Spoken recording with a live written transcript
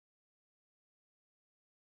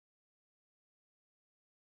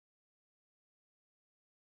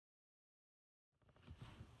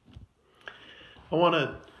I want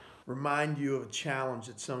to remind you of a challenge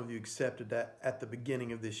that some of you accepted at the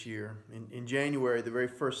beginning of this year. In January, the very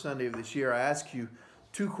first Sunday of this year, I asked you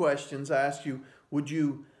two questions. I asked you, would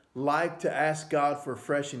you like to ask God for a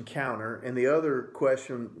fresh encounter? And the other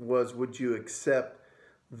question was, would you accept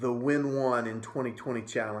the Win One in 2020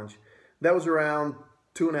 challenge? That was around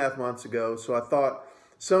 2.5 months ago. So I thought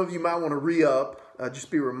some of you might want to re-up,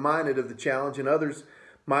 just be reminded of the challenge, and others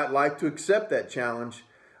might like to accept that challenge.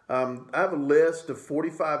 I have a list of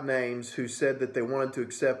 45 names who said that they wanted to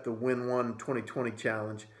accept the Win One 2020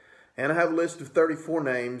 challenge. And I have a list of 34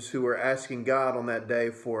 names who are asking God on that day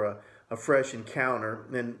for a fresh encounter.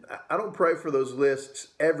 And I don't pray for those lists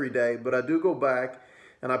every day, but I do go back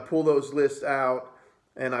and I pull those lists out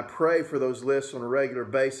and I pray for those lists on a regular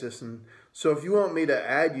basis. And so if you want me to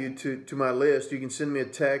add you to my list, you can send me a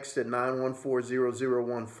text at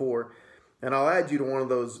 914-0014. And I'll add you to one of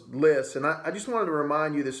those lists. And I just wanted to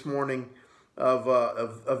remind you this morning of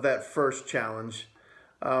that first challenge,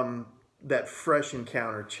 that fresh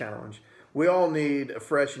encounter challenge. We all need a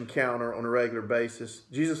fresh encounter on a regular basis.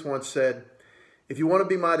 Jesus once said, if you want to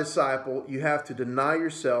be my disciple, you have to deny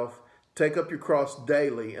yourself, take up your cross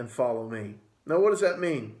daily, and follow me. Now, what does that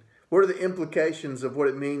mean? What are the implications of what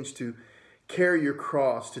it means to carry your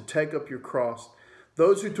cross, to take up your cross?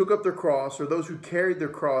 Those who took up their cross, or those who carried their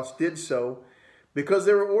cross, did so because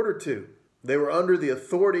they were ordered to. They were under the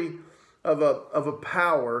authority of a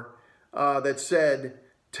power that said,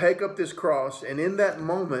 take up this cross. And in that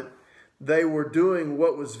moment, they were doing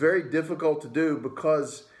what was very difficult to do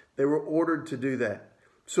because they were ordered to do that.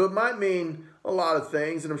 So it might mean a lot of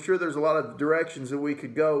things, and I'm sure there's a lot of directions that we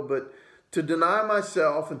could go, but to deny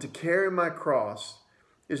myself and to carry my cross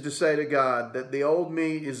is to say to God that the old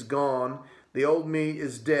me is gone, the old me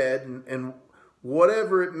is dead, and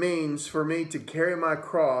whatever it means for me to carry my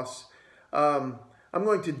cross, I'm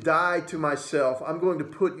going to die to myself. I'm going to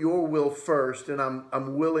put your will first, and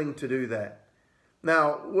I'm willing to do that.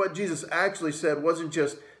 Now, what Jesus actually said wasn't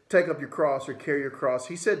just take up your cross or carry your cross.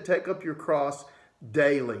 He said take up your cross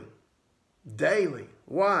daily. Daily.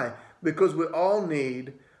 Why? Because we all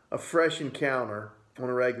need a fresh encounter on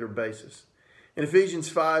a regular basis. In Ephesians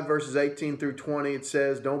 5, verses 18 through 20, it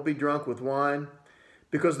says, don't be drunk with wine,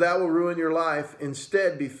 because that will ruin your life.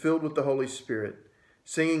 Instead, be filled with the Holy Spirit,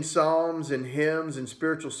 singing psalms and hymns and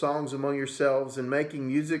spiritual songs among yourselves, and making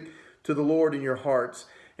music to the Lord in your hearts.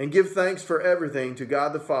 And give thanks for everything to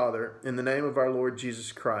God the Father in the name of our Lord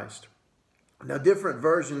Jesus Christ. Now, different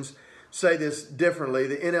versions say this differently.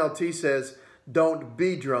 The NLT says, don't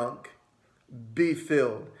be drunk, be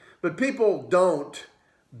filled. But people don't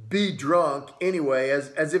be drunk anyway,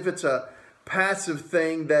 as if it's a passive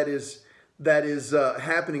thing that is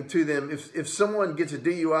happening to them. If someone gets a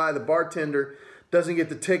DUI, the bartender doesn't get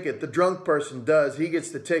the ticket. The drunk person does. He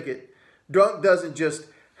gets the ticket. Drunk doesn't just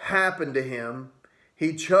happen to him.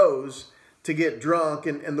 He chose to get drunk.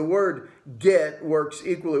 And the word get works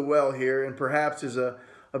equally well here, and perhaps is a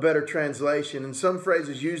better translation. And some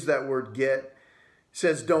phrases use that word get. It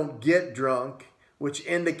says don't get drunk, which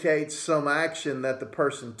indicates some action that the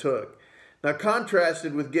person took. Now,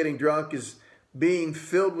 contrasted with getting drunk is being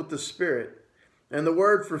filled with the Spirit. And the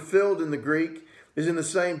word for filled in the Greek is in the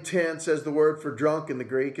same tense as the word for drunk in the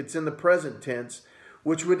Greek. It's in the present tense,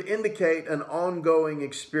 which would indicate an ongoing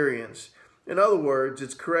experience. In other words,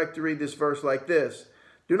 it's correct to read this verse like this.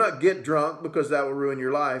 Do not get drunk because that will ruin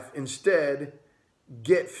your life. Instead,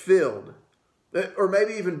 get filled. Or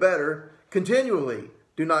maybe even better, continually.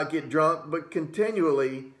 Do not get drunk, but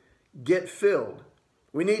continually get filled.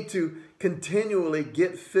 We need to continually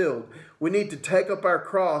get filled. We need to take up our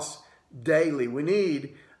cross daily. We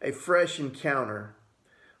need a fresh encounter.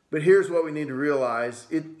 But here's what we need to realize.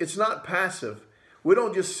 It's not passive. We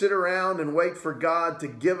don't just sit around and wait for God to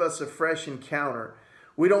give us a fresh encounter.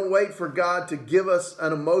 We don't wait for God to give us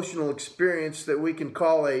an emotional experience that we can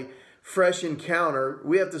call a fresh encounter.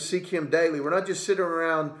 We have to seek Him daily. We're not just sitting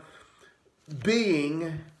around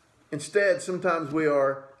being. Instead, sometimes we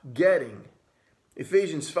are getting.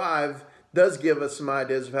 Ephesians 5 does give us some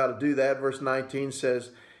ideas of how to do that. Verse 19 says,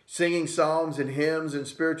 singing psalms and hymns and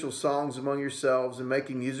spiritual songs among yourselves, and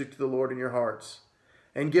making music to the Lord in your hearts.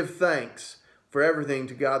 And give thanks for everything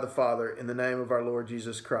to God the Father in the name of our Lord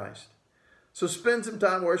Jesus Christ. So spend some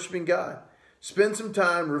time worshiping God. Spend some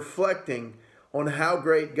time reflecting on how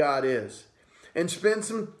great God is. And spend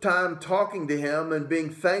some time talking to Him and being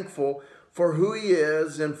thankful for who He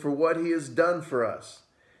is and for what He has done for us.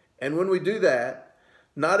 And when we do that,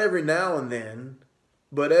 not every now and then,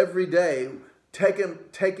 but every day,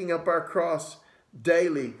 taking up our cross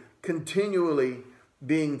daily, continually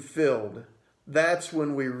being filled, that's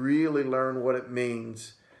when we really learn what it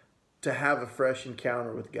means to have a fresh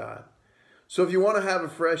encounter with God. So if you want to have a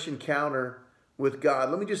fresh encounter with God,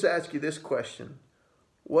 let me just ask you this question.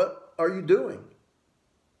 What are you doing?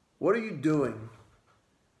 What are you doing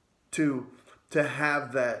to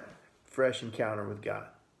have that fresh encounter with God?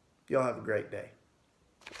 Y'all have a great day.